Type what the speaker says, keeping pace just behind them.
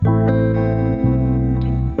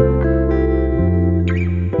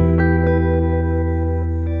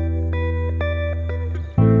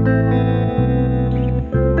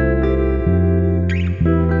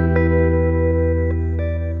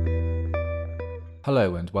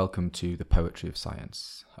Hello and welcome to The Poetry of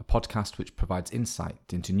Science, a podcast which provides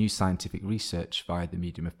insight into new scientific research via the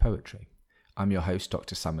medium of poetry. I'm your host,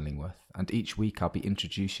 Dr. Sam Illingworth, and each week I'll be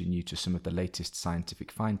introducing you to some of the latest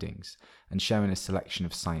scientific findings and sharing a selection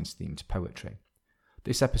of science-themed poetry.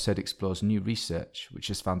 This episode explores new research which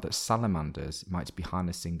has found that salamanders might be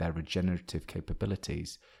harnessing their regenerative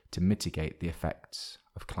capabilities to mitigate the effects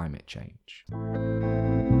of climate change.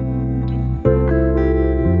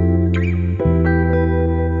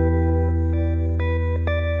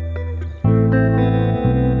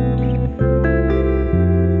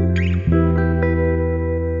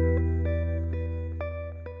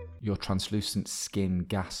 Your translucent skin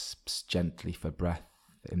gasps gently for breath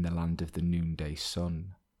in the land of the noonday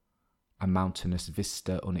sun. A mountainous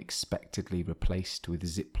vista unexpectedly replaced with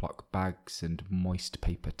Ziploc bags and moist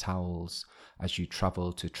paper towels as you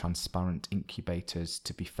travel to transparent incubators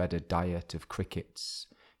to be fed a diet of crickets,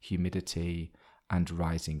 humidity, and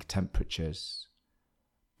rising temperatures.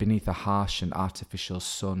 Beneath a harsh and artificial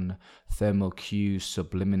sun, thermal cues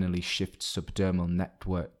subliminally shift subdermal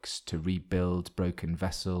networks to rebuild broken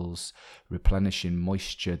vessels, replenishing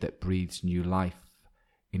moisture that breathes new life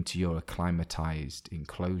into your acclimatized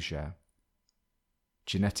enclosure.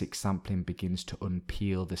 Genetic sampling begins to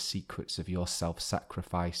unpeel the secrets of your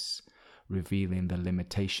self-sacrifice, revealing the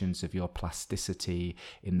limitations of your plasticity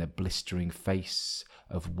in the blistering face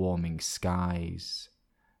of warming skies.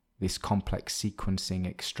 This complex sequencing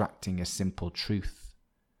extracting a simple truth,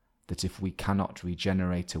 that if we cannot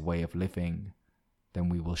regenerate a way of living, then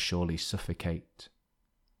we will surely suffocate,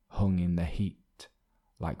 hung in the heat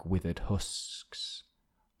like withered husks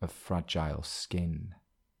of fragile skin.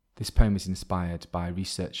 This poem is inspired by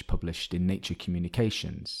research published in Nature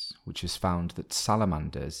Communications, which has found that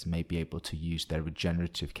salamanders may be able to use their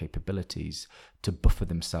regenerative capabilities to buffer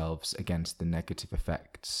themselves against the negative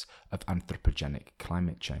effects of anthropogenic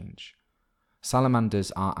climate change.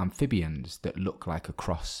 Salamanders are amphibians that look like a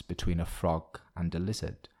cross between a frog and a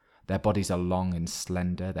lizard. Their bodies are long and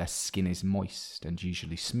slender, their skin is moist and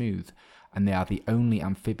usually smooth, and they are the only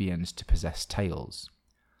amphibians to possess tails.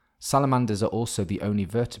 Salamanders are also the only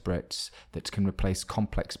vertebrates that can replace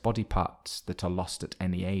complex body parts that are lost at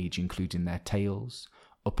any age, including their tails,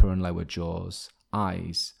 upper and lower jaws,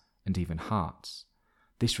 eyes, and even hearts.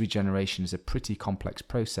 This regeneration is a pretty complex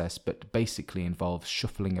process, but basically involves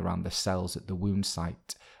shuffling around the cells at the wound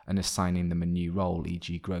site and assigning them a new role,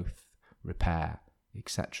 e.g. growth, repair,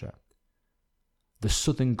 etc. The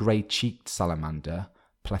southern grey-cheeked salamander,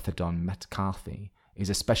 Plethodon metcalfi, is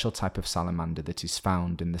a special type of salamander that is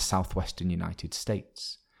found in the southwestern United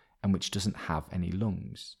States and which doesn't have any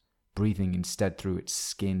lungs, breathing instead through its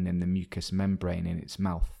skin and the mucous membrane in its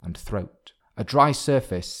mouth and throat. A dry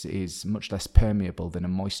surface is much less permeable than a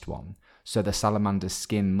moist one, so the salamander's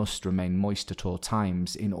skin must remain moist at all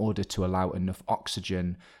times in order to allow enough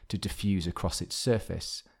oxygen to diffuse across its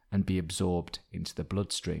surface and be absorbed into the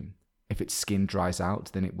bloodstream. If its skin dries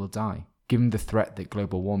out, then it will die. Given the threat that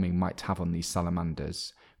global warming might have on these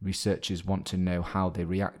salamanders, researchers want to know how they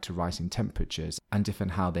react to rising temperatures and if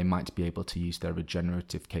and how they might be able to use their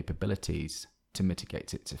regenerative capabilities to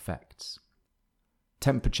mitigate its effects.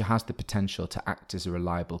 Temperature has the potential to act as a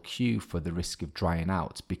reliable cue for the risk of drying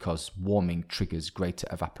out because warming triggers greater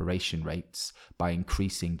evaporation rates by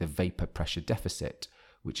increasing the vapor pressure deficit,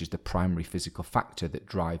 which is the primary physical factor that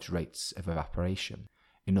drives rates of evaporation.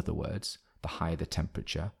 In other words, the higher the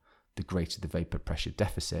temperature, the greater the vapor pressure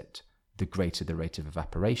deficit, the greater the rate of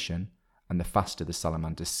evaporation, and the faster the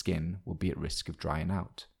salamander's skin will be at risk of drying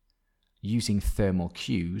out. Using thermal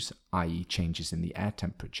cues, i.e. changes in the air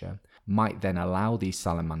temperature, might then allow these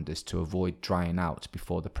salamanders to avoid drying out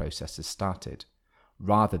before the process has started,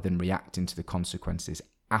 rather than reacting to the consequences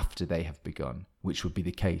after they have begun, which would be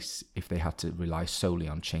the case if they had to rely solely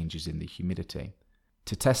on changes in the humidity.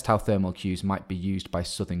 To test how thermal cues might be used by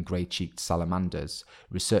southern grey-cheeked salamanders,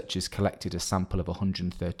 researchers collected a sample of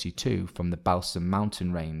 132 from the Balsam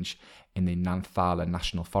Mountain Range in the Nanthala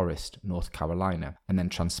National Forest, North Carolina, and then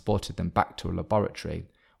transported them back to a laboratory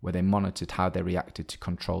where they monitored how they reacted to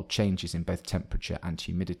controlled changes in both temperature and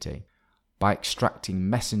humidity. By extracting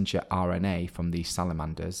messenger RNA from these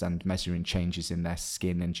salamanders and measuring changes in their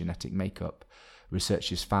skin and genetic makeup,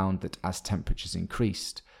 researchers found that as temperatures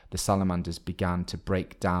increased, the salamanders began to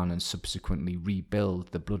break down and subsequently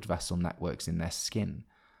rebuild the blood vessel networks in their skin,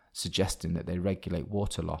 suggesting that they regulate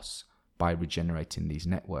water loss by regenerating these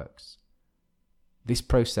networks. This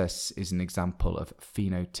process is an example of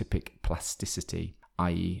phenotypic plasticity,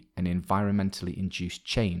 i.e. an environmentally induced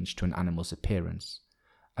change to an animal's appearance,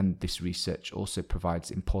 and this research also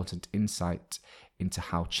provides important insight into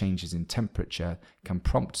how changes in temperature can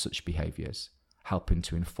prompt such behaviours. helping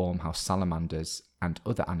to inform how salamanders and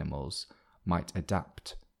other animals might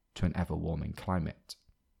adapt to an ever-warming climate.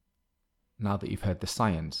 Now that you've heard the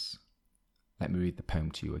science, let me read the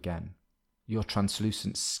poem to you again. Your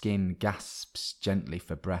translucent skin gasps gently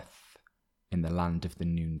for breath in the land of the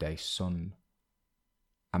noonday sun.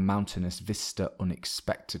 A mountainous vista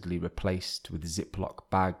unexpectedly replaced with Ziploc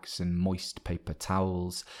bags and moist paper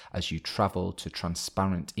towels as you travel to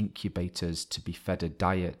transparent incubators to be fed a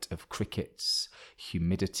diet of crickets,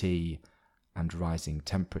 humidity, and rising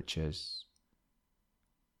temperatures.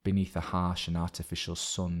 Beneath a harsh and artificial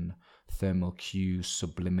sun, thermal cues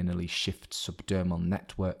subliminally shift subdermal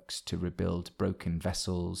networks to rebuild broken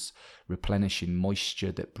vessels, replenishing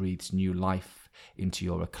moisture that breathes new life into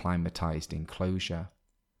your acclimatized enclosure.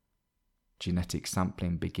 Genetic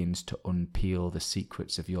sampling begins to unpeel the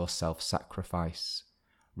secrets of your self-sacrifice,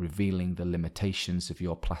 revealing the limitations of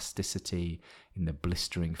your plasticity in the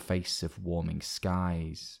blistering face of warming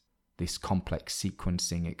skies, this complex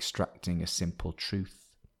sequencing extracting a simple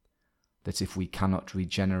truth, that if we cannot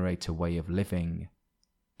regenerate a way of living,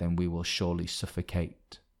 then we will surely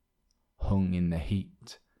suffocate, hung in the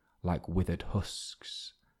heat like withered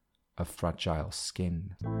husks of fragile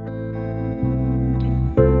skin.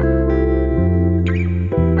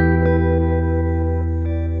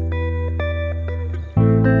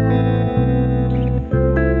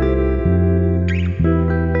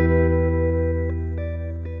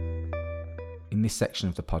 In this section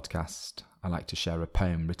of the podcast, I like to share a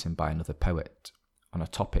poem written by another poet on a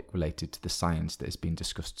topic related to the science that has been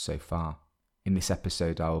discussed so far. In this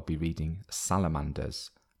episode, I will be reading Salamanders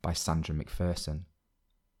by Sandra McPherson.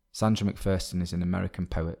 Sandra McPherson is an American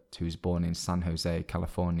poet who was born in San Jose,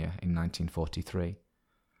 California in 1943.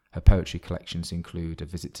 Her poetry collections include A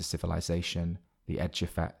Visit to Civilization, The Edge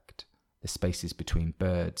Effect, The Spaces Between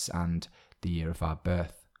Birds, and The Year of Our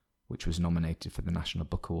Birth, which was nominated for the National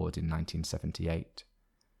Book Award in 1978.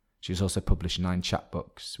 She has also published 9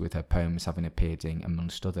 chapbooks, with her poems having appeared in,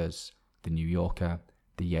 amongst others, The New Yorker,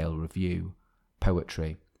 The Yale Review,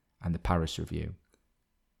 Poetry, and The Paris Review.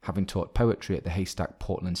 Having taught poetry at the Haystack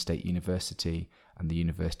Portland State University and the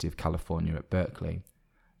University of California at Berkeley,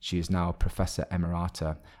 she is now a Professor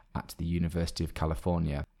Emerita at the University of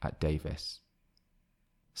California at Davis.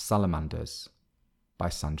 Salamanders by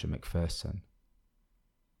Sandra McPherson.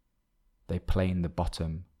 They plane the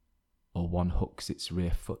bottom, or one hooks its rear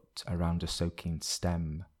foot around a soaking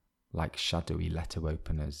stem. Like shadowy letter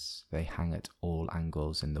openers, they hang at all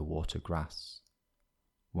angles in the water grass.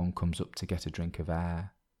 One comes up to get a drink of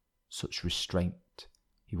air. Such restraint,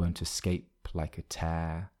 he won't escape like a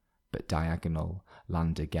tear, but diagonal,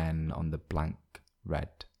 land again on the blank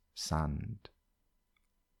red sand.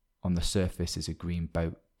 On the surface is a green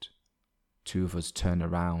boat. 2 of us turn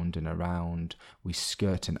around and around. We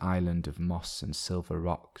skirt an island of moss and silver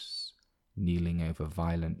rocks, kneeling over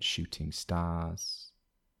violent shooting stars.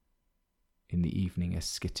 In the evening a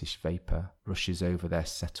skittish vapour rushes over their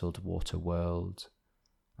settled water world,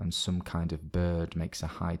 and some kind of bird makes a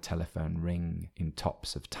high telephone ring in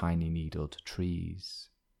tops of tiny needled trees.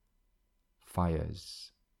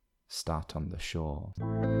 Fires start on the shore.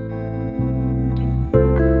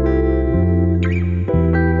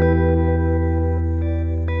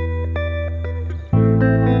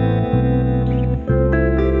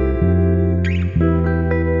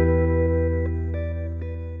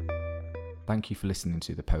 Thank you for listening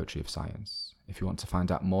to The Poetry of Science. If you want to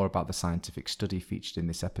find out more about the scientific study featured in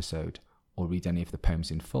this episode, or read any of the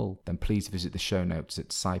poems in full, then please visit the show notes at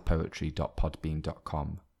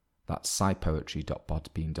scipoetry.podbean.com. That's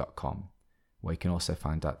scipoetry.podbean.com, where you can also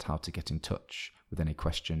find out how to get in touch with any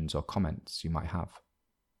questions or comments you might have.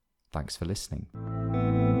 Thanks for listening.